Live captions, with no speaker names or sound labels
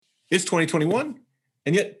It's 2021,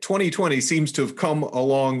 and yet 2020 seems to have come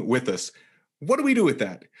along with us. What do we do with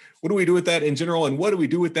that? What do we do with that in general, and what do we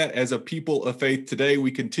do with that as a people of faith? Today,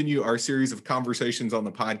 we continue our series of conversations on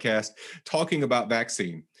the podcast talking about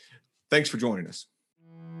vaccine. Thanks for joining us.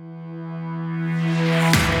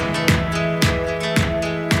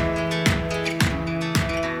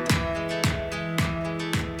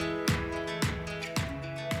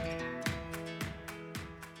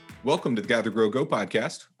 Welcome to the Gather, Grow, Go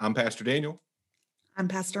podcast. I'm Pastor Daniel. I'm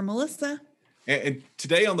Pastor Melissa. And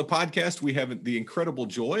today on the podcast, we have the incredible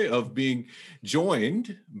joy of being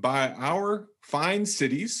joined by our fine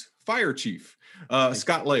city's fire chief,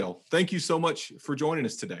 Scott Lail. Thank you so much for joining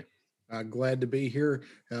us today. Glad to be here.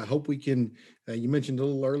 I hope we can, you mentioned a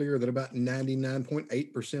little earlier that about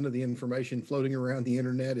 99.8% of the information floating around the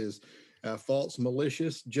internet is false,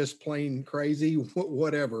 malicious, just plain crazy,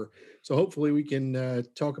 whatever. So hopefully we can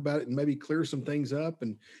talk about it and maybe clear some things up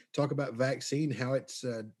and talk about vaccine, how it's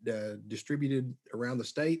distributed around the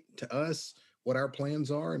state to us, what our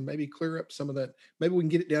plans are, and maybe clear up some of that. Maybe we can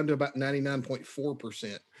get it down to about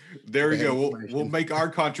 99.4%. There we go. We'll make our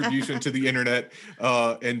contribution to the internet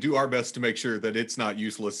and do our best to make sure that it's not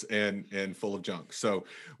useless and full of junk. So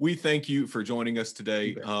we thank you for joining us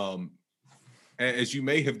today. As you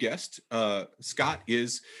may have guessed, Scott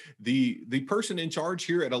is the person in charge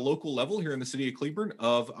here at a local level here in the City of Cleburne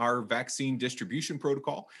of our vaccine distribution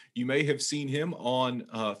protocol. You may have seen him on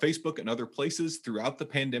Facebook and other places throughout the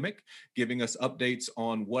pandemic, giving us updates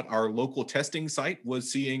on what our local testing site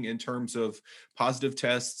was seeing in terms of positive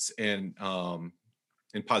tests and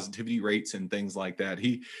positivity rates and things like that.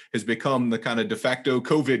 He has become the kind of de facto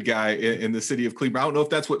COVID guy in the City of Cleburne. I don't know if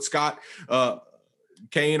that's what Scott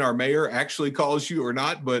Kane, our mayor, actually calls you or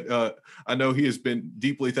not, but I know he has been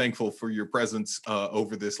deeply thankful for your presence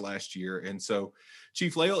over this last year. And so,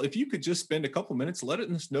 Chief Lail, if you could just spend a couple minutes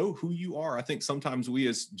letting us know who you are. I think sometimes we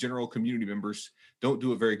as general community members don't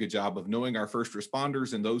do a very good job of knowing our first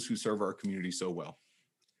responders and those who serve our community so well.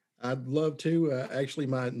 I'd love to. Actually,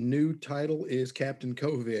 my new title is Captain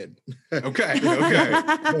COVID. Okay.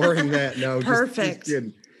 More than that, no. Perfect. Just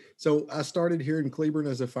kidding. So I started here in Cleburne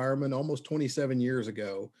as a fireman almost 27 years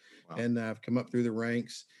ago, wow. And I've come up through the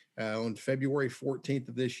ranks. On February 14th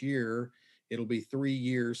of this year, it'll be 3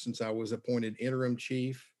 years since I was appointed interim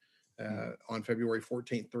chief on February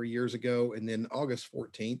 14th, 3 years ago. And then August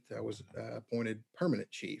 14th, I was appointed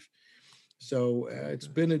permanent chief. So it's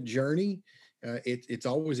been a journey. It's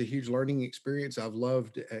always a huge learning experience. I've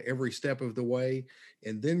loved every step of the way.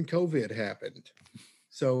 And then COVID happened.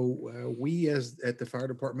 So we at the fire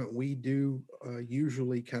department, we do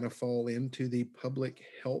usually kind of fall into the public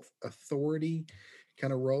health authority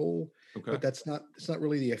kind of role, but it's not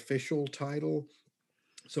really the official title.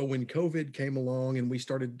 So when COVID came along and we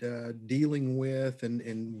started dealing with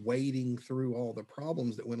and wading through all the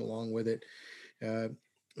problems that went along with it,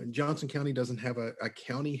 Johnson County doesn't have a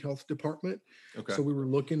county health department. So we were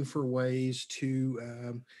looking for ways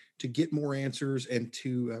to get more answers and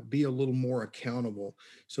to be a little more accountable.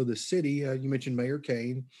 So the city, you mentioned Mayor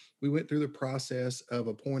Kane, we went through the process of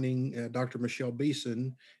appointing Dr. Michelle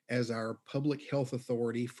Beeson as our public health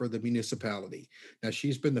authority for the municipality. Now,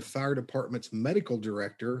 she's been the fire department's medical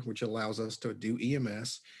director, which allows us to do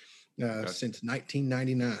EMS since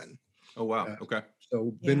 1999. Oh, wow.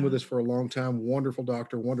 So been with us for a long time. Wonderful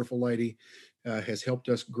doctor, wonderful lady, has helped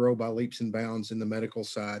us grow by leaps and bounds in the medical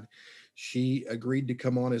side. She agreed to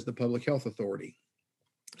come on as the public health authority.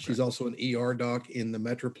 She's also an ER doc in the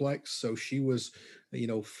Metroplex. So she was,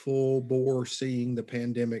 full bore seeing the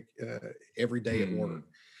pandemic every day at work.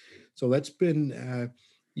 So that's been,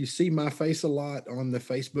 you see my face a lot on the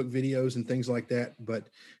Facebook videos and things like that, but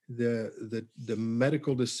the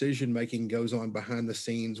medical decision making goes on behind the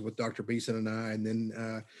scenes with Dr. Beeson and I, and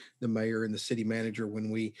then the mayor and the city manager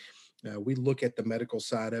when we look at the medical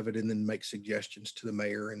side of it and then make suggestions to the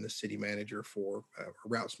mayor and the city manager for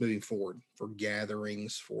routes moving forward, for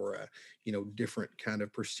gatherings, for different kind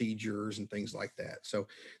of procedures and things like that. So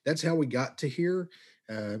that's how we got to here.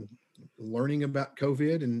 Learning about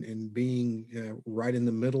COVID and being right in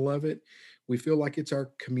the middle of it, we feel like it's our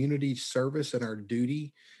community service and our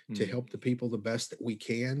duty to help the people the best that we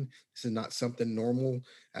can. This is not something normal.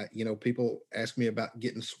 People ask me about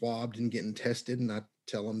getting swabbed and getting tested, and I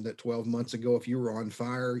tell them that 12 months ago, if you were on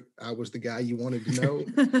fire, I was the guy you wanted to know.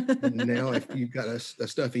 And now if you've got a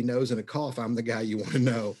stuffy nose and a cough, I'm the guy you want to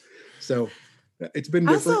know. So It's been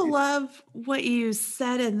I different. also love what you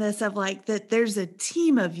said in this of like that there's a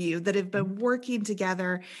team of you that have been working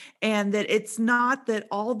together, and that it's not that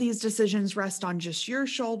all these decisions rest on just your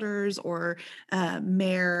shoulders or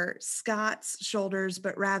Mayor Scott's shoulders,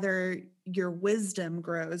 but rather your wisdom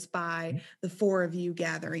grows by the four of you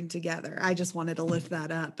gathering together. I just wanted to lift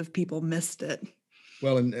that up if people missed it.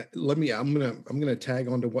 Well, and I'm gonna tag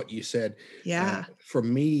on to what you said. Yeah. For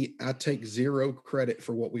me, I take zero credit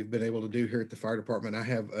for what we've been able to do here at the fire department. I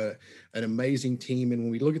have an amazing team, and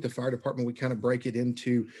when we look at the fire department, we kind of break it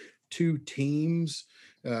into two teams,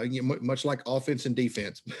 much like offense and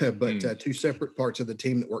defense, but two separate parts of the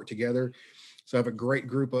team that work together. So I have a great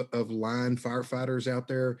group of line firefighters out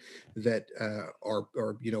there that are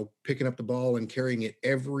picking up the ball and carrying it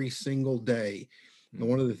every single day. And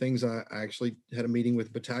one of the things I actually had a meeting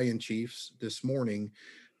with battalion chiefs this morning.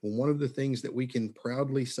 One of the things that we can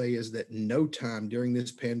proudly say is that no time during this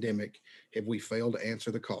pandemic have we failed to answer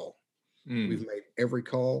the call. We've made every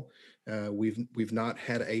call. We've not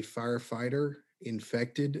had a firefighter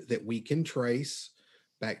infected that we can trace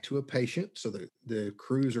back to a patient. So the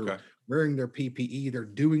crews are wearing their PPE. They're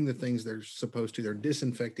doing the things they're supposed to. They're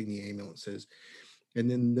disinfecting the ambulances. And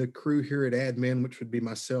then the crew here at admin, which would be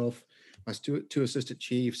myself, my two assistant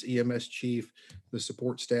chiefs, EMS chief, the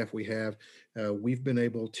support staff we have, we've been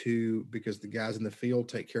able to, because the guys in the field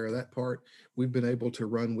take care of that part, we've been able to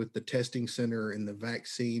run with the testing center and the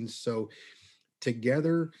vaccines. So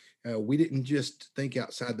together, we didn't just think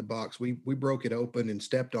outside the box. We broke it open and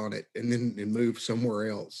stepped on it and then moved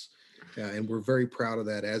somewhere else. And we're very proud of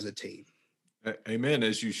that as a team. Amen,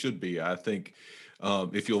 as you should be. I think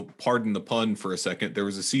if you'll pardon the pun for a second, there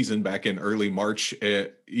was a season back in early March,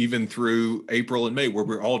 even through April and May, where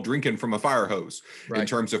we're all drinking from a fire hose in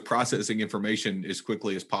terms of processing information as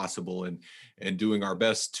quickly as possible and doing our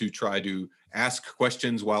best to try to ask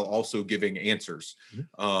questions while also giving answers.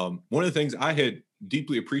 One of the things I had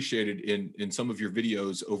deeply appreciated in some of your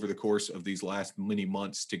videos over the course of these last many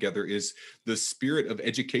months together is the spirit of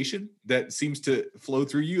education that seems to flow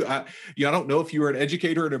through you. I don't know if you were an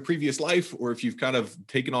educator in a previous life or if you've kind of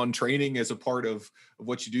taken on training as a part of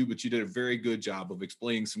what you do, but you did a very good job of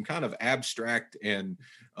explaining some kind of abstract and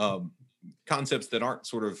concepts that aren't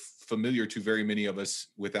sort of familiar to very many of us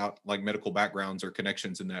without like medical backgrounds or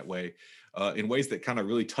connections in that way, in ways that kind of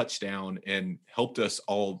really touched down and helped us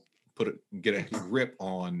all get a grip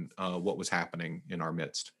on what was happening in our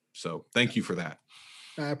midst. So thank you for that.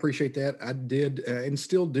 I appreciate that. I did and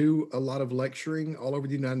still do a lot of lecturing all over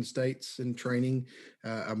the United States and training.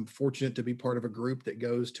 I'm fortunate to be part of a group that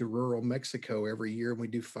goes to rural Mexico every year, and we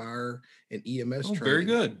do fire and EMS training. Very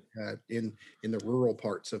good. In the rural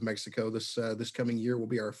parts of Mexico. This coming year will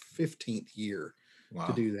be our 15th year. Wow.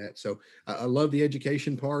 To do that. So I love the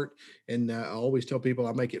education part, and I always tell people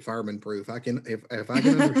I make it fireman proof. I can if I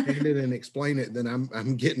can understand it and explain it, then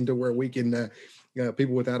I'm getting to where we can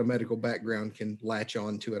people without a medical background can latch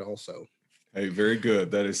on to it also. Hey, very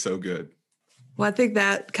good. That is so good. Well, I think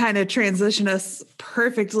that kind of transitioned us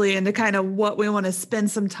perfectly into kind of what we want to spend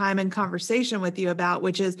some time in conversation with you about,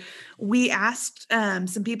 which is we asked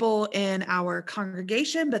some people in our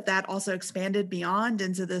congregation, but that also expanded beyond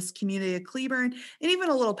into this community of Cleburne and even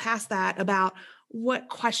a little past that about what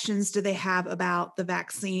questions do they have about the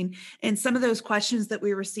vaccine? And some of those questions that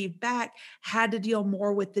we received back had to deal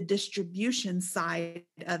more with the distribution side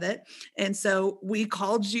of it. And so we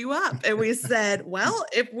called you up and we said, well,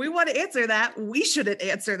 if we want to answer that, we shouldn't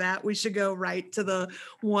answer that. We should go right to the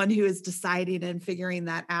one who is deciding and figuring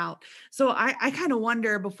that out. So I kind of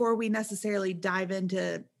wonder, before we necessarily dive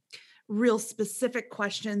into real specific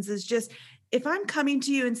questions, is just, if I'm coming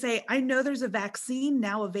to you and say, I know there's a vaccine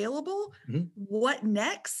now available, what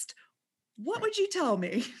next? What would you tell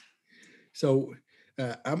me? So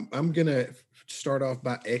I'm going to start off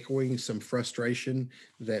by echoing some frustration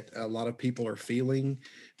that a lot of people are feeling,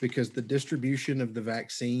 because the distribution of the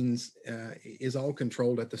vaccines is all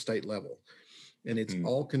controlled at the state level. And it's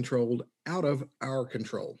all controlled out of our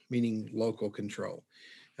control, meaning local control.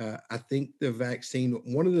 I think the vaccine,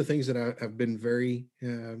 one of the things that I've been very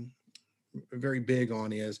big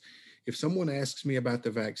on is, if someone asks me about the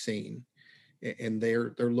vaccine and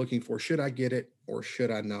they're looking for, should I get it or should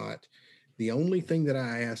I not? The only thing that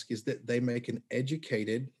I ask is that they make an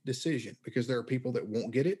educated decision, because there are people that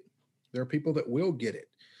won't get it. There are people that will get it.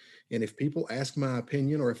 And if people ask my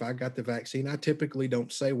opinion or if I got the vaccine, I typically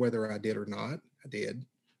don't say whether I did or not. I did.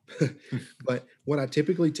 But what I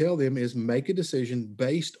typically tell them is make a decision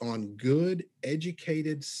based on good,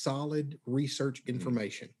 educated, solid research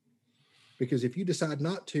information. Because if you decide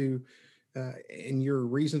not to, and your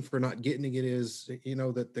reason for not getting it is,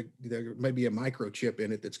 that there may be a microchip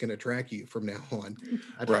in it that's going to track you from now on.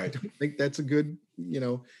 I Right. don't think that's a good,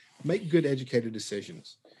 make good educated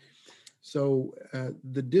decisions. So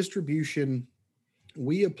the distribution,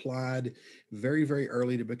 we applied very, very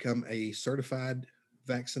early to become a certified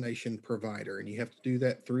vaccination provider, and you have to do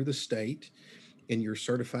that through the state, and you're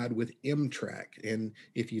certified with MTRAC. And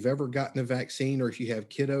if you've ever gotten a vaccine, or if you have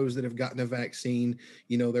kiddos that have gotten a vaccine,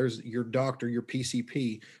 there's your doctor, your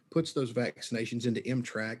PCP puts those vaccinations into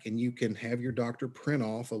MTRAC, and you can have your doctor print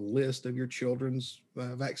off a list of your children's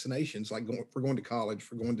vaccinations, like for going to college,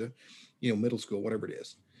 for going to, middle school, whatever it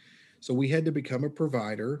is. So we had to become a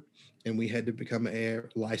provider, and we had to become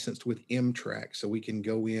licensed with MTRAC, so we can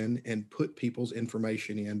go in and put people's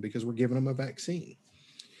information in because we're giving them a vaccine.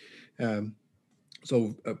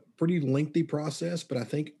 So a pretty lengthy process, but I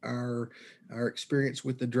think our experience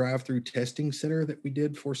with the drive-through testing center that we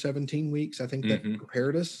did for 17 weeks, I think that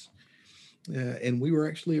prepared us. And we were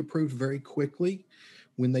actually approved very quickly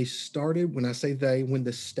when they started. When I say when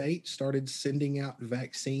the state started sending out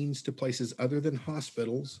vaccines to places other than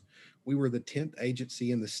hospitals, we were the 10th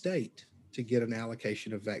agency in the state to get an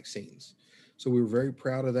allocation of vaccines. So we were very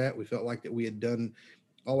proud of that. We felt like that we had done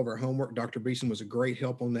all of our homework. Dr. Beeson was a great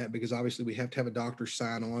help on that, because obviously we have to have a doctor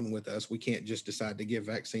sign on with us. We can't just decide to give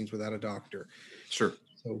vaccines without a doctor. Sure.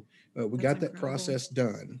 So we got that process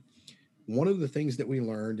done. One of the things that we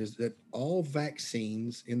learned is that all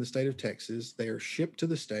vaccines in the state of Texas, they are shipped to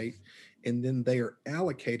the state, and then they are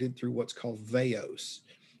allocated through what's called VAOS,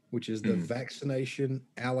 which is the Vaccination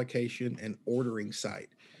Allocation and Ordering Site.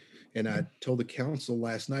 And I told the council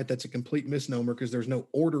last night that's a complete misnomer, because there's no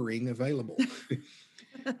ordering available.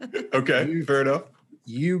 Okay, fair enough.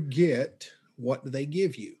 You get what they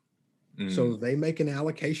give you. So they make an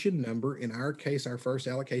allocation number. In our case, our first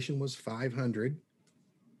allocation was 500.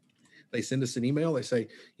 They send us an email. They say,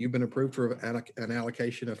 you've been approved for an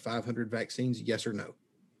allocation of 500 vaccines, yes or no.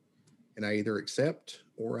 And I either accept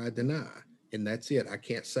or I deny. And that's it. I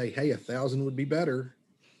can't say, hey, 1,000 would be better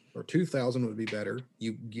or 2,000 would be better.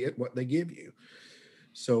 You get what they give you.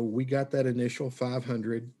 So we got that initial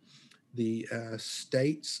 500. The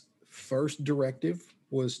state's first directive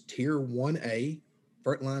was Tier 1A,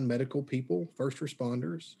 frontline medical people, first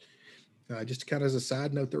responders. Just kind of as a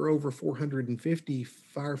side note, there are over 450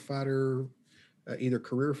 firefighter, either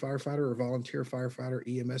career firefighter or volunteer firefighter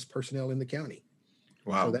EMS personnel in the county.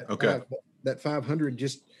 Wow. So that 500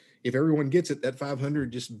 just, if everyone gets it, that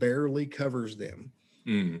 500 just barely covers them.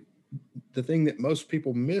 The thing that most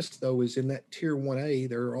people miss, though, is in that Tier 1A,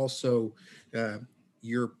 there are also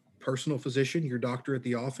your personal physician, your doctor at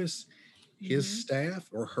the office, his staff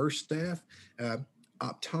or her staff,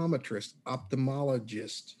 optometrist,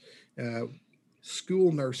 ophthalmologist,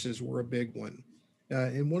 school nurses were a big one.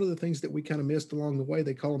 And one of the things that we kind of missed along the way,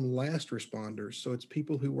 they call them last responders. So it's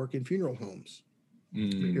people who work in funeral homes,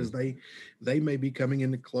 because they may be coming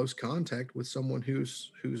into close contact with someone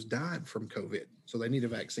who's died from COVID. So they need a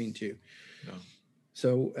vaccine too. Yeah.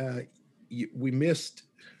 So we missed,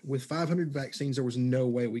 with 500 vaccines, there was no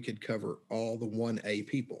way we could cover all the 1A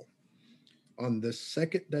people. On the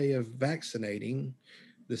second day of vaccinating,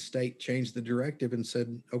 the state changed the directive and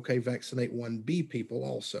said, okay, vaccinate 1B people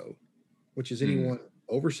also, which is anyone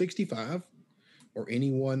over 65 or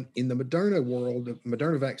anyone in the Moderna world. The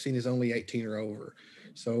Moderna vaccine is only 18 or over.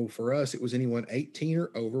 So for us, it was anyone 18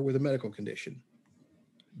 or over with a medical condition.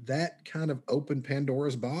 That kind of opened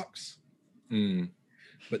Pandora's box.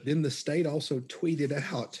 But then the state also tweeted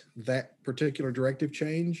out that particular directive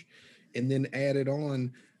change and then added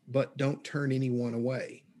on, but don't turn anyone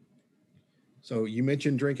away. So you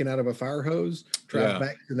mentioned drinking out of a fire hose. Try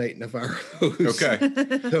vaccinating a fire hose. Okay.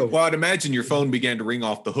 Well, I'd imagine your phone began to ring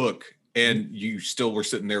off the hook, and you still were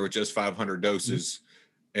sitting there with just 500 doses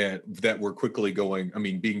and that were quickly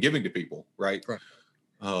being given to people, right? Right.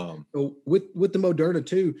 So with the Moderna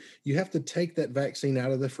too, you have to take that vaccine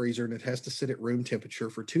out of the freezer, and it has to sit at room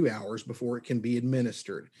temperature for 2 hours before it can be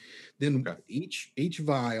administered. Then each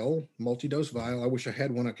vial, multi-dose vial, I wish I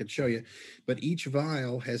had one I could show you, but each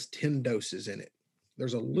vial has 10 doses in it.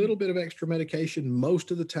 There's a little bit of extra medication.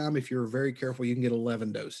 Most of the time, if you're very careful, you can get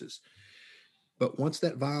 11 doses. But once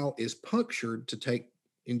that vial is punctured to take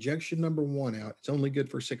injection number 1 out, it's only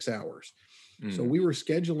good for 6 hours. So we were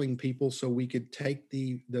scheduling people so we could take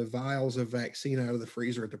the vials of vaccine out of the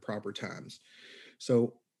freezer at the proper times.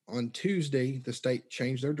 So on Tuesday, the state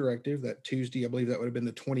changed their directive. That Tuesday, I believe that would have been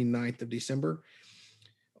the 29th of December.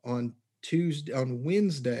 On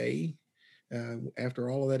Wednesday, After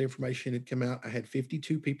all of that information had come out, I had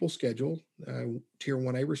 52 people scheduled, Tier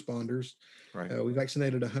 1A responders. Right. We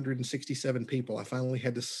vaccinated 167 people. I finally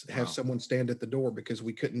had to have someone stand at the door because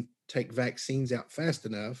we couldn't take vaccines out fast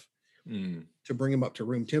enough to bring them up to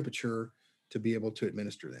room temperature to be able to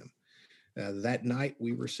administer them. That night,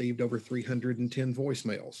 we received over 310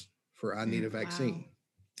 voicemails for I need a vaccine.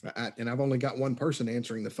 Wow. And I've only got one person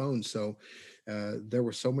answering the phone. So there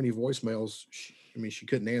were so many voicemails. She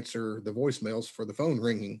couldn't answer the voicemails for the phone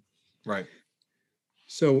ringing. Right.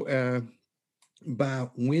 So by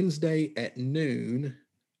Wednesday at noon,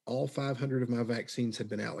 all 500 of my vaccines had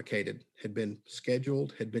been allocated, had been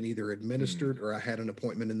scheduled, had been either administered, or I had an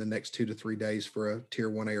appointment in the next 2 to 3 days for a Tier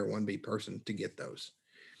 1A or 1B person to get those.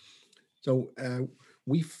 So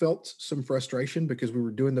we felt some frustration because we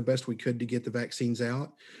were doing the best we could to get the vaccines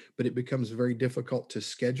out, but it becomes very difficult to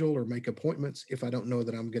schedule or make appointments if I don't know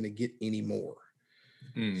that I'm going to get any more.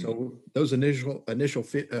 So those initial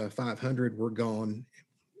 500 were gone.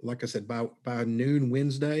 Like I said, by noon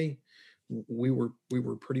Wednesday, we were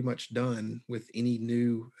pretty much done with any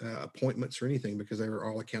new appointments or anything because they were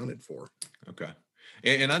all accounted for. Okay.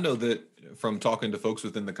 And I know that from talking to folks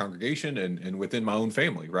within the congregation and within my own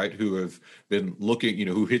family, right, who have been looking,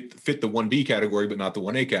 who fit the 1B category, but not the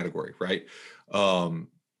 1A category, right?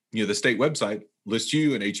 The state website lists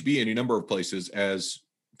you and HB and a number of places as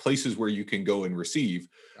places where you can go and receive,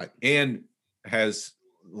 right, and has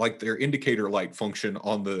like their indicator light function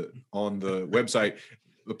on the website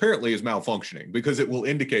apparently is malfunctioning because it will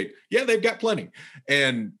indicate, yeah, they've got plenty.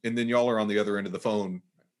 And then y'all are on the other end of the phone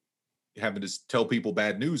having to tell people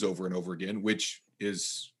bad news over and over again, which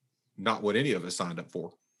is not what any of us signed up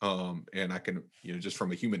for. And I can, just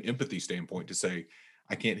from a human empathy standpoint to say,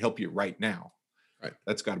 I can't help you right now. Right.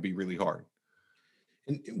 That's got to be really hard.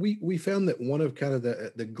 And we found that one of kind of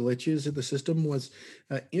the glitches in the system was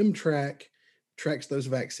M-Track tracks those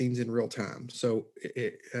vaccines in real time. So,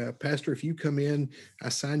 Pastor, if you come in, I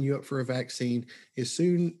sign you up for a vaccine. As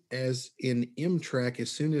soon as in M-Track,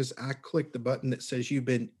 as soon as I click the button that says you've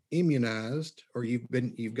been immunized or you've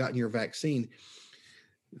gotten your vaccine,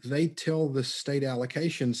 they tell the state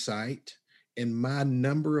allocation site, and my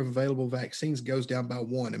number of available vaccines goes down by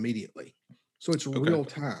 1 immediately. So it's real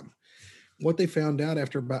time. What they found out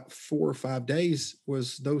after about 4 or 5 days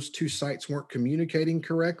was those two sites weren't communicating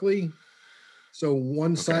correctly. So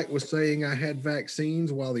one site was saying I had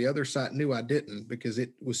vaccines while the other site knew I didn't because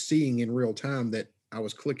it was seeing in real time that I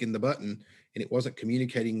was clicking the button and it wasn't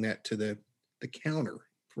communicating that to the counter,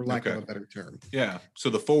 for lack of a better term. Yeah. So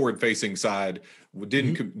the forward-facing side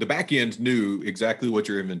didn't. The back end knew exactly what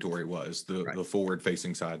your inventory was. The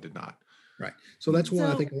forward-facing side did not. Right. So that's why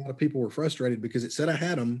I think a lot of people were frustrated because it said I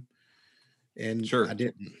had them, and I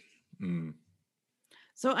didn't.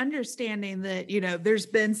 So understanding that there's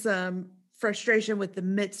been some frustration with the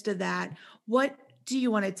midst of that, what do you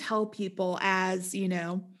want to tell people as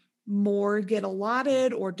more get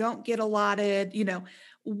allotted or don't get allotted?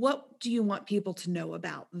 What do you want people to know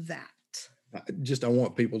about that? I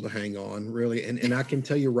want people to hang on, really. And I can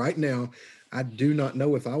tell you right now, I do not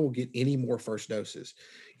know if I will get any more first doses.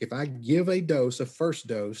 If I give a first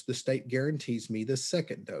dose, the state guarantees me the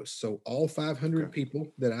second dose. So all 500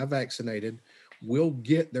 people that I vaccinated will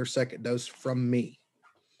get their second dose from me.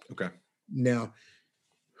 Okay. Now,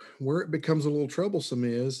 where it becomes a little troublesome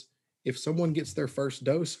is if someone gets their first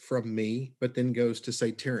dose from me, but then goes to,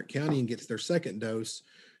 say, Tarrant County and gets their second dose,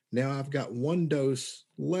 now I've got 1 dose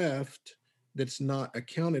left that's not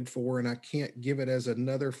accounted for, and I can't give it as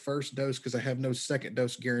another first dose because I have no second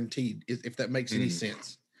dose guaranteed, if that makes any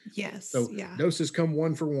sense. Yes. So doses come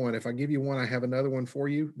 1 for 1. If I give you 1, I have another one for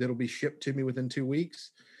you that'll be shipped to me within 2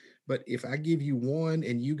 weeks. But if I give you 1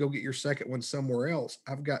 and you go get your second one somewhere else,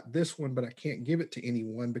 I've got this one, but I can't give it to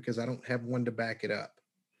anyone because I don't have one to back it up.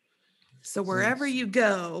 So wherever you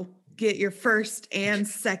go, get your first and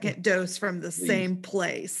second dose from the same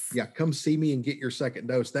place. Yeah, come see me and get your second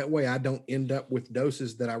dose. That way I don't end up with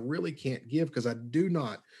doses that I really can't give because I do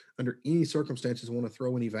not, under any circumstances, want to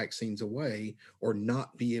throw any vaccines away or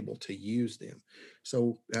not be able to use them.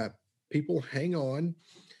 So people hang on.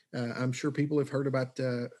 I'm sure people have heard about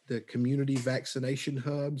the community vaccination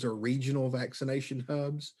hubs or regional vaccination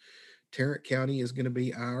hubs. Tarrant County is going to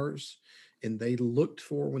be ours. And they looked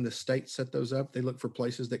for, when the state set those up, they looked for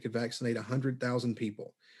places that could vaccinate 100,000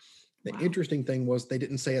 people. The interesting thing was they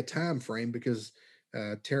didn't say a time frame because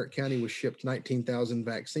Tarrant County was shipped 19,000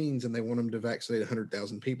 vaccines and they want them to vaccinate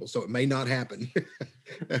 100,000 people. So it may not happen.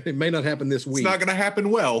 It may not happen this week. It's not going to happen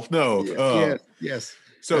well. No. Yes.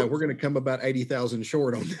 So we're going to come about 80,000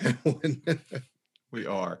 short on that one. We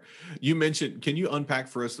are. You mentioned, can you unpack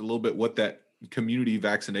for us a little bit what that community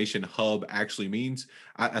vaccination hub actually means.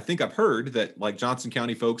 I think I've heard that like Johnson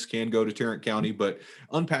County folks can go to Tarrant County, but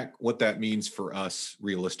unpack what that means for us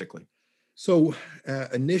realistically. So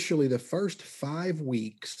initially, the first 5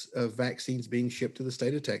 weeks of vaccines being shipped to the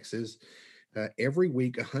state of Texas, every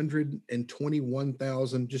week,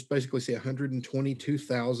 121,000, just basically say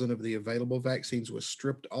 122,000 of the available vaccines was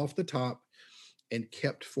stripped off the top and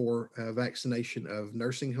kept for vaccination of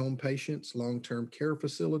nursing home patients, long-term care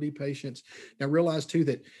facility patients. Now realize too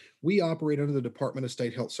that we operate under the Department of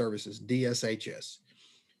State Health Services, DSHS.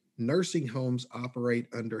 Nursing homes operate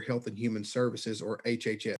under Health and Human Services, or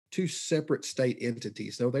HHS, two separate state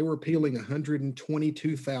entities. So they were peeling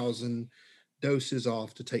 122,000 doses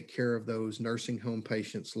off to take care of those nursing home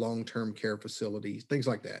patients, long-term care facilities, things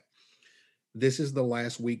like that. This is the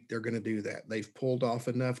last week they're going to do that. They've pulled off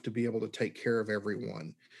enough to be able to take care of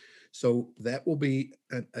everyone. So that will be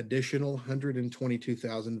an additional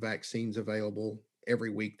 122,000 vaccines available every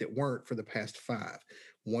week that weren't for the past 5.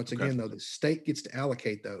 Once again, though, the state gets to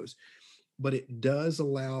allocate those, but it does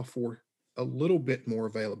allow for a little bit more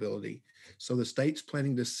availability. So the state's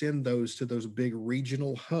planning to send those to those big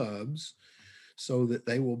regional hubs so that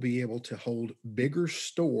they will be able to hold bigger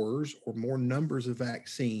stores or more numbers of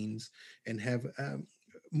vaccines and have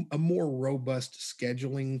a more robust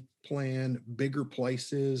scheduling plan, bigger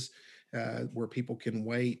places where people can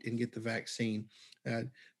wait and get the vaccine.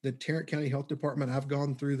 The Tarrant County Health Department, I've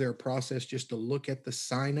gone through their process just to look at the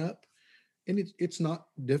sign up, and it's not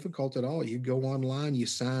difficult at all. You go online, you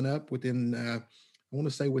sign up within, I want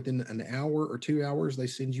to say within an hour or 2 hours, they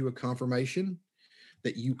send you a confirmation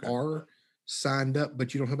that you are signed up,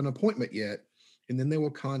 but you don't have an appointment yet. And then they will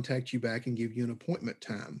contact you back and give you an appointment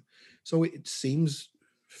time. So it seems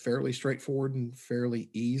fairly straightforward and fairly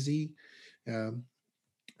easy.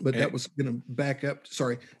 But that was going to back up.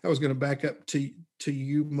 Sorry, I was going to back up to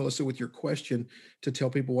you, Melissa, with your question to tell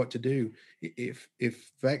people what to do.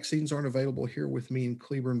 If vaccines aren't available here with me in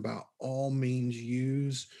Cleburne, by all means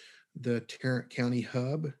use the Tarrant County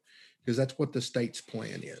hub, because that's what the state's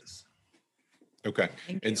plan is. Okay.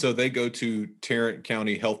 And so they go to Tarrant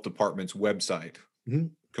County Health Department's website,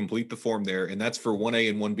 complete the form there, and that's for 1A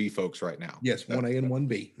and 1B folks right now. Yes, 1A and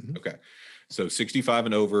 1B. Okay. So 65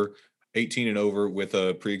 and over, 18 and over with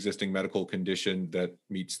a pre-existing medical condition that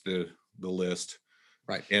meets the list,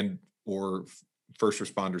 right? And or first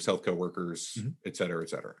responders, healthcare workers, et cetera, et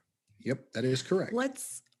cetera. Yep, that is correct.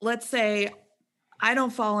 Let's say I don't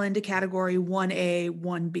fall into category 1A,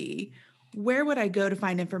 1B. Where would I go to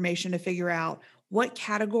find information to figure out what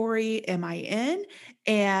category am I in,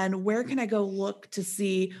 and where can I go look to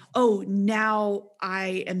see, oh, now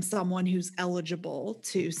I am someone who's eligible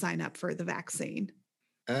to sign up for the vaccine?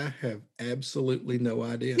 I have absolutely no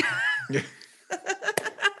idea.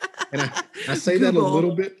 And I say Google. That a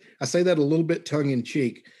little bit. I say that a little bit tongue in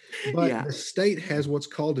cheek, but the state has what's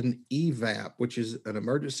called an EVAP, which is an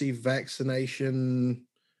emergency vaccination,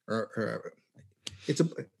 or it's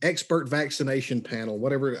an expert vaccination panel,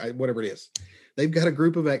 whatever it is. They've got a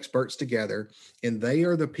group of experts together, and they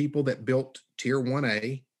are the people that built Tier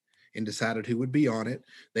 1A and decided who would be on it.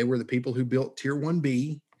 They were the people who built Tier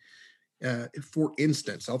 1B. For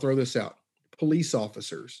instance, I'll throw this out. Police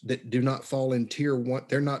officers that do not fall in Tier 1,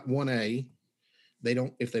 they're not 1A.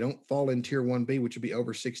 If they don't fall in Tier 1B, which would be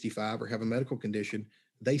over 65 or have a medical condition,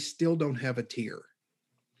 they still don't have a tier.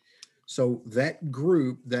 So that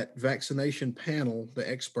group, that vaccination panel, the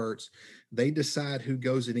experts, they decide who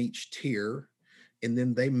goes in each tier, and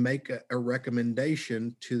then they make a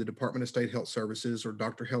recommendation to the Department of State Health Services or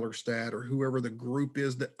Dr. Hellerstadt or whoever the group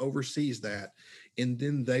is that oversees that, and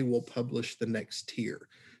then they will publish the next tier.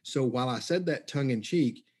 So while I said that tongue in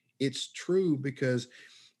cheek, it's true because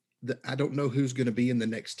I don't know who's going to be in the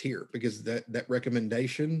next tier, because that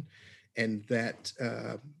recommendation and that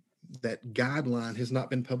guideline has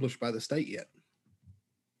not been published by the state yet.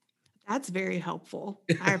 That's very helpful.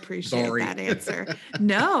 I appreciate that answer.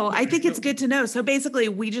 No, I think it's good to know. So basically,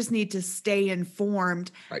 we just need to stay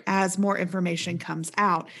informed as more information comes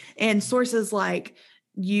out. And sources like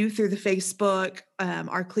you through the Facebook,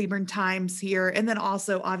 our Cleburne Times here, and then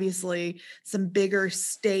also obviously some bigger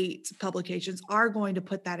state publications are going to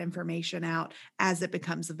put that information out as it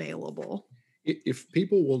becomes available. If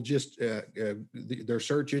people will just, their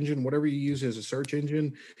search engine, whatever you use as a search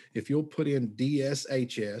engine, if you'll put in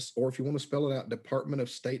DSHS, or if you want to spell it out, Department of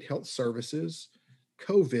State Health Services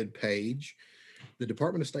COVID page, the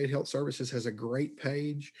Department of State Health Services has a great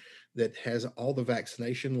page that has all the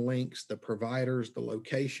vaccination links, the providers, the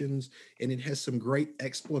locations, and it has some great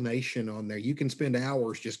explanation on there. You can spend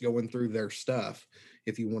hours just going through their stuff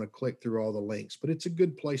if you want to click through all the links, but it's a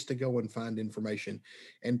good place to go and find information.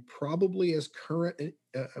 And probably as current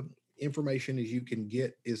information as you can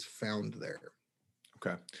get is found there.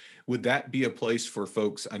 Okay. Would that be a place for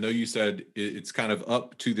folks? I know you said it's kind of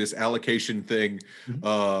up to this allocation thing,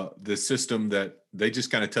 the system that they just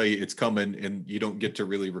kind of tell you it's coming and you don't get to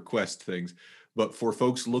really request things. But for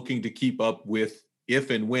folks looking to keep up with if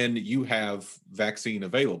and when you have vaccine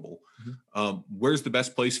available, where's the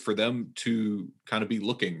best place for them to kind of be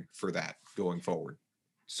looking for that going forward?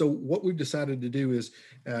 So what we've decided to do is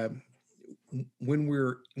when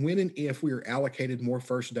and if we are allocated more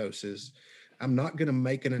first doses, I'm not going to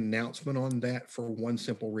make an announcement on that for one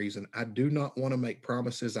simple reason. I do not want to make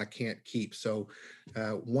promises I can't keep. So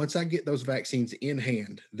once I get those vaccines in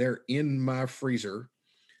hand, they're in my freezer,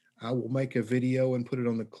 I will make a video and put it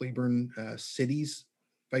on the Cleburne City's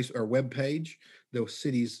web page, the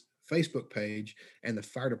city's Facebook page, and the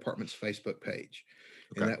fire department's Facebook page.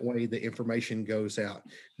 Okay. And that way the information goes out.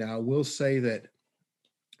 Now, I will say that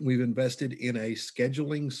we've invested in a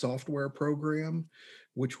scheduling software program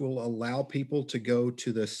which will allow people to go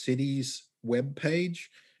to the city's webpage,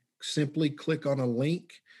 simply click on a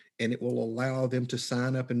link, and it will allow them to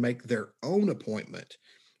sign up and make their own appointment,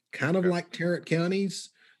 kind of like Tarrant County's,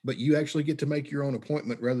 but you actually get to make your own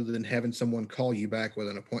appointment rather than having someone call you back with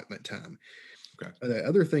an appointment time. Okay. The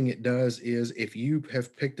other thing it does is if you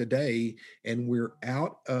have picked a day and we're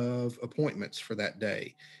out of appointments for that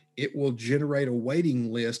day, it will generate a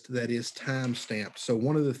waiting list that is time stamped. So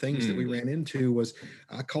one of the things that we ran into was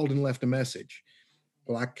I called and left a message.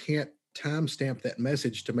 Well, I can't time stamp that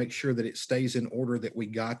message to make sure that it stays in order that we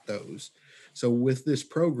got those. So with this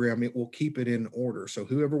program, it will keep it in order. So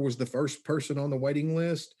whoever was the first person on the waiting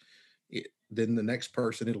list, then the next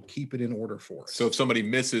person, it'll keep it in order for us. So if somebody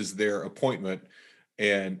misses their appointment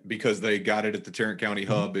and because they got it at the Tarrant County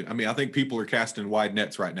hub, I mean, I think people are casting wide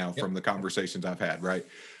nets right now from the conversations I've had, right?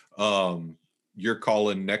 You're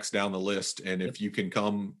calling next down the list. And if you can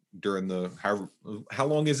come during how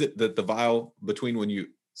long is it that the vial between when you,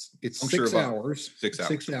 it's 6 hours, 6 hours,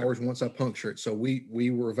 6 hours once I puncture it. So we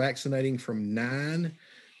were vaccinating from 9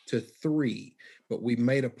 to 3, but we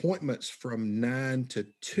made appointments from 9 to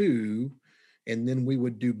 2. And then we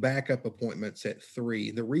would do backup appointments at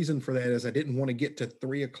 3. The reason for that is I didn't want to get to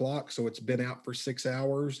 3 o'clock. So it's been out for 6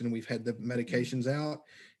 hours and we've had the medications out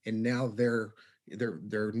and now they're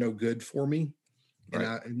no good for me.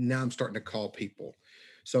 And now I'm starting to call people.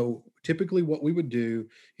 So typically what we would do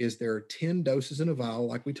is there are 10 doses in a vial,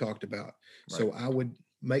 like we talked about. Right. So I would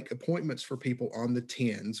make appointments for people on the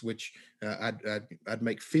 10s, which I'd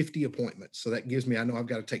make 50 appointments. So that gives me, I know I've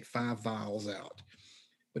got to take 5 vials out.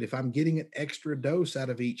 But if I'm getting an extra dose out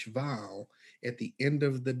of each vial at the end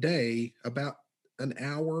of the day, about an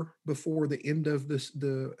hour before the end of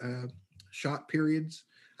the shot periods,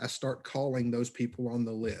 I start calling those people on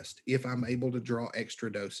the list if I'm able to draw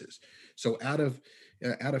extra doses. So out of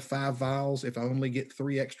 5 vials, if I only get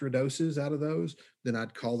 3 extra doses out of those, then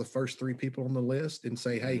I'd call the first 3 people on the list and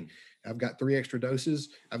say, hey, I've got 3 extra doses.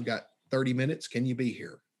 I've got 30 minutes. Can you be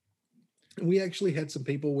here? And we actually had some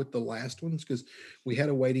people with the last ones because we had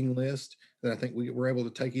a waiting list that I think we were able to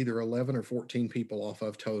take either 11 or 14 people off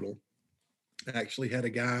of total. I actually had a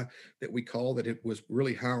guy that we called that it was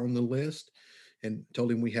really high on the list and told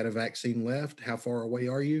him we had a vaccine left. How far away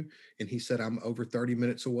are you? And he said, I'm over 30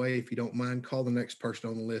 minutes away. If you don't mind, call the next person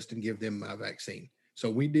on the list and give them my vaccine. So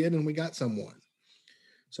we did, and we got someone.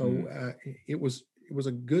 So it was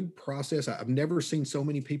a good process. I've never seen so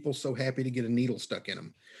many people so happy to get a needle stuck in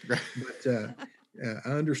them. But I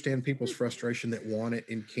understand people's frustration that want it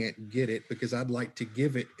and can't get it because I'd like to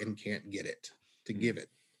give it and can't get it to give it.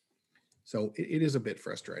 So it is a bit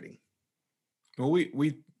frustrating. Well,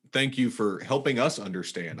 we thank you for helping us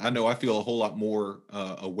understand. I know I feel a whole lot more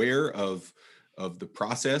aware of the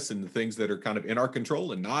process and the things that are kind of in our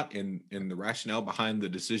control and not in the rationale behind the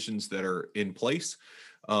decisions that are in place.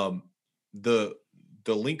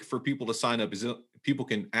 The link for people to sign up is people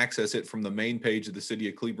can access it from the main page of the City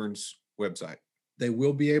of Cleburne's website. They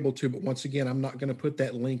will be able to, but once again, I'm not going to put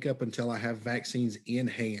that link up until I have vaccines in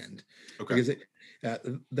hand. Okay. Because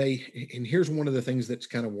and here's one of the things that's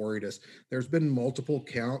kind of worried us. There's been multiple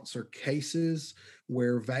counts or cases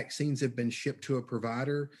where vaccines have been shipped to a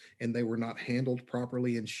provider and they were not handled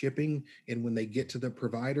properly in shipping. And when they get to the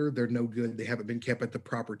provider, they're no good. They haven't been kept at the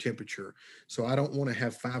proper temperature. So I don't want to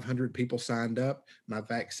have 500 people signed up. My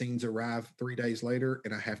vaccines arrive 3 days later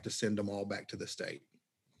and I have to send them all back to the state.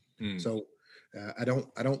 So I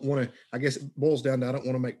don't want to, I guess it boils down to, I don't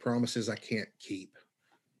want to make promises I can't keep.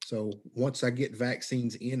 So once I get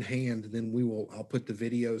vaccines in hand, then I'll put the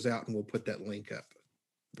videos out and we'll put that link up.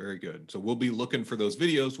 Very good. So we'll be looking for those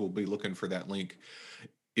videos. We'll be looking for that link.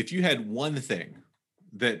 If you had one thing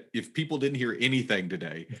that, if people didn't hear anything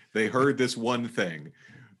today, they heard this one thing,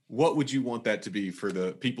 what would you want that to be for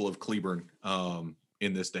the people of Cleburne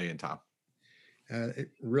in this day and time?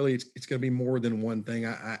 It's going to be more than one thing.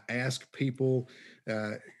 I ask people,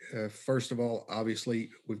 first of all, obviously,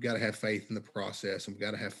 we've got to have faith in the process, and we've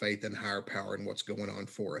got to have faith in higher power and what's going on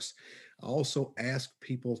for us. I also ask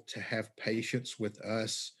people to have patience with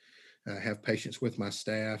us, have patience with my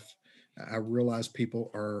staff. I realize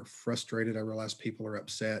people are frustrated. I realize people are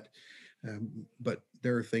upset. But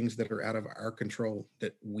there are things that are out of our control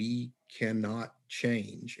that we cannot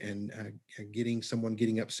change. And someone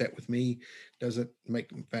getting upset with me doesn't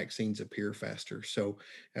make vaccines appear faster. So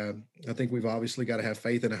I think we've obviously got to have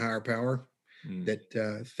faith in a higher power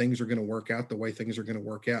that things are going to work out the way things are going to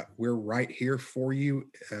work out. We're right here for you,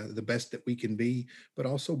 the best that we can be, but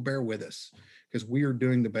also bear with us because we are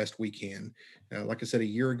doing the best we can. Like I said, a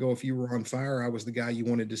year ago, if you were on fire, I was the guy you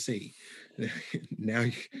wanted to see. Now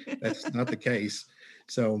that's not the case.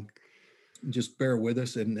 So just bear with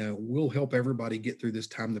us, and we'll help everybody get through this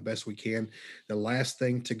time the best we can. The last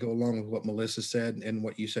thing to go along with what Melissa said and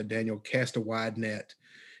what you said, Daniel, cast a wide net.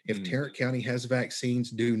 If Tarrant County has vaccines,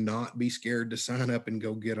 do not be scared to sign up and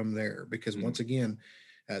go get them there. Because once again,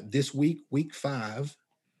 this week 5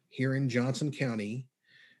 here in Johnson County,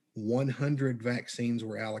 100 vaccines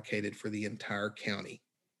were allocated for the entire county.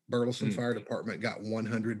 Burleson Fire Department got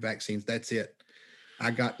 100 vaccines. That's it. I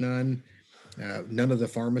got none. None of the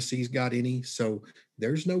pharmacies got any. So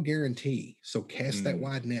there's no guarantee. So cast that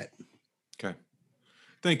wide net. Okay.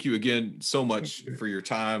 Thank you again so much for your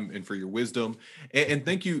time and for your wisdom. And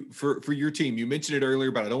thank you for your team. You mentioned it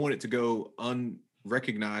earlier, but I don't want it to go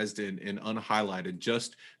unrecognized and unhighlighted.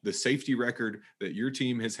 Just the safety record that your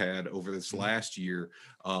team has had over this last year,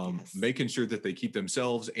 making sure that they keep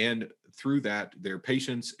themselves and through that their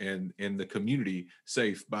patients and the community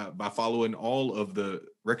safe by following all of the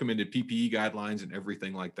recommended PPE guidelines and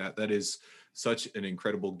everything like that. That is such an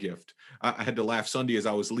incredible gift. I had to laugh Sunday as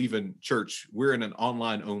I was leaving church. We're in an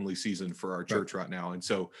online only season for our church right now. And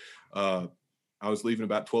so I was leaving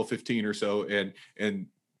about 12:15 or so and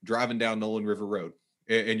driving down Nolan River Road.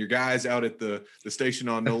 And your guys out at the station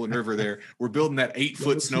on Nolan River there, we're building that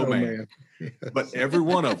 8-foot snowman. Yes. But every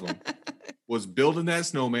one of them was building that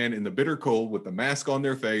snowman in the bitter cold with the mask on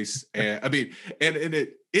their face. And I mean, and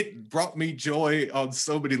it brought me joy on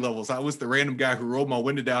so many levels. I was the random guy who rolled my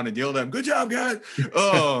window down and yelled at him, "Good job, guys."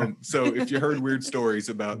 So if you heard weird stories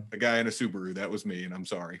about a guy in a Subaru, that was me, and I'm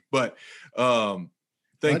sorry. But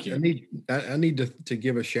thank you. I need to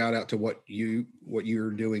give a shout out to what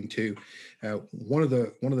you're doing too. One of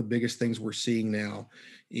the biggest things we're seeing now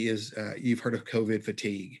is you've heard of COVID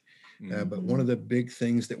fatigue. But one of the big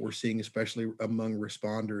things that we're seeing, especially among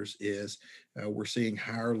responders, is we're seeing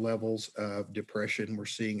higher levels of depression. We're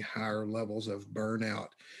seeing higher levels of burnout.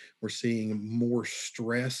 We're seeing more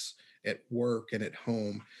stress at work and at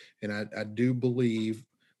home. And I do believe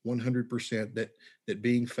 100% that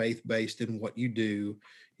being faith-based in what you do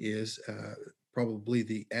is probably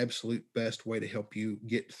the absolute best way to help you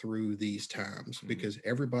get through these times, because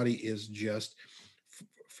everybody is just,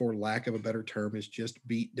 for lack of a better term, is just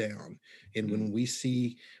beat down. And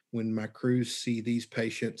when my crews see these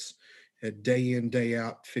patients day in, day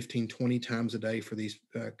out, 15, 20 times a day for these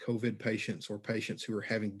COVID patients or patients who are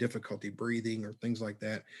having difficulty breathing or things like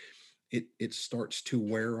that, it starts to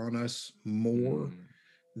wear on us more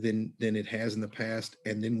than it has in the past.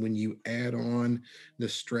 And then when you add on the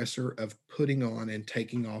stressor of putting on and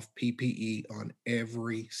taking off PPE on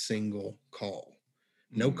every single call,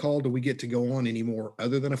 no call do we get to go on anymore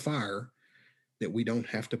other than a fire that we don't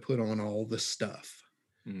have to put on all the stuff.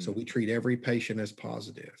 So we treat every patient as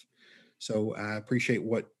positive. So I appreciate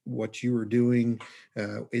what you are doing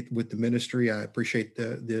with the ministry. I appreciate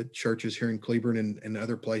the churches here in Cleburne and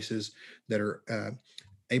other places that are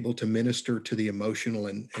able to minister to the emotional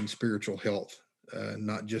and spiritual health,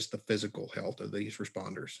 not just the physical health of these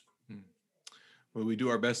responders. Well, we do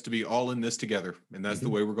our best to be all in this together, and that's the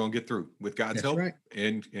way we're going to get through with God's help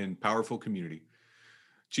and powerful community.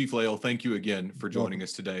 Chief Lail, thank you again for joining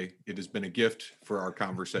us today. It has been a gift for our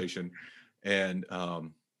conversation, and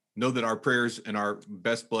know that our prayers and our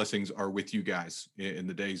best blessings are with you guys in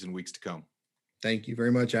the days and weeks to come. Thank you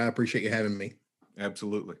very much. I appreciate you having me.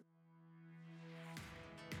 Absolutely.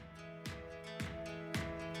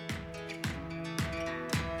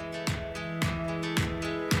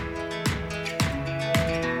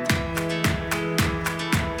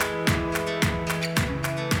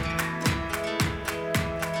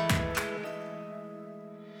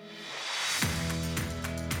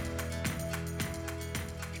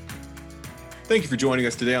 Thank you for joining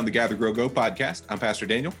us today on the Gather, Grow, Go podcast. I'm Pastor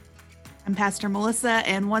Daniel. I'm Pastor Melissa,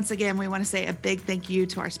 and once again, we want to say a big thank you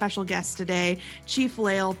to our special guest today, Chief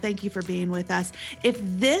Lail. Thank you for being with us. If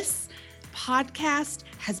this podcast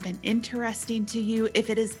has been interesting to you, if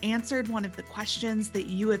it has answered one of the questions that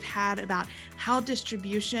you have had about how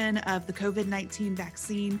distribution of the COVID-19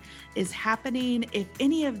 vaccine is happening, if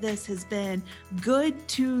any of this has been good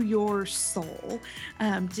to your soul,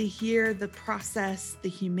 to hear the process, the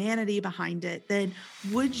humanity behind it, then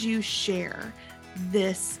would you share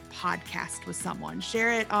this podcast with someone?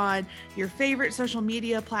 Share it on your favorite social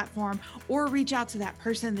media platform, or reach out to that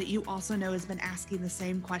person that you also know has been asking the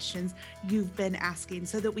same questions you've been asking,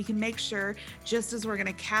 so that we can make sure, just as we're going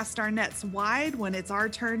to cast our nets wide when it's our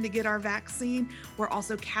turn to get our vaccine, we're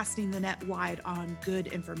also casting the net wide on good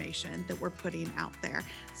information that we're putting out there.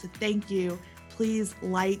 So thank you. Please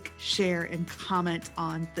like, share, and comment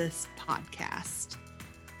on this podcast.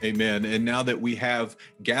 Amen. And now that we have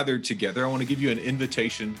gathered together, I want to give you an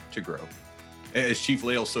invitation to grow. As Chief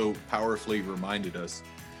Lail so powerfully reminded us,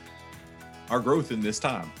 our growth in this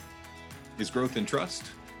time is growth in trust,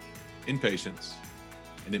 in patience,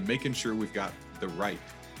 and in making sure we've got the right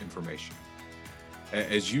information.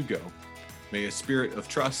 As you go, may a spirit of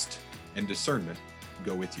trust and discernment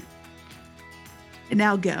go with you. And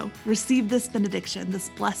now go, receive this benediction, this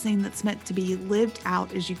blessing that's meant to be lived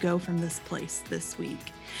out as you go from this place this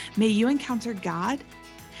week. May you encounter God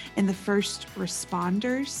and the first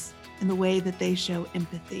responders in the way that they show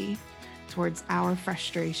empathy towards our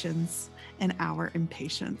frustrations and our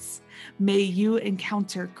impatience. May you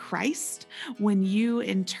encounter Christ when you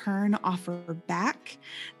in turn offer back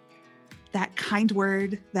that kind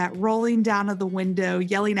word, that rolling down of the window,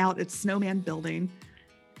 yelling out at snowman building.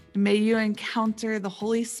 May you encounter the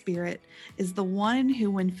Holy Spirit as the one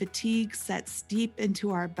who, when fatigue sets deep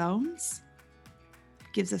into our bones,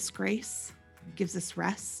 gives us grace, gives us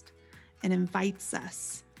rest, and invites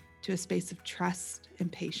us to a space of trust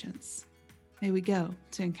and patience. May we go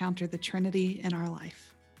to encounter the Trinity in our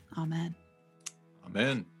life. Amen.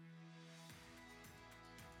 Amen.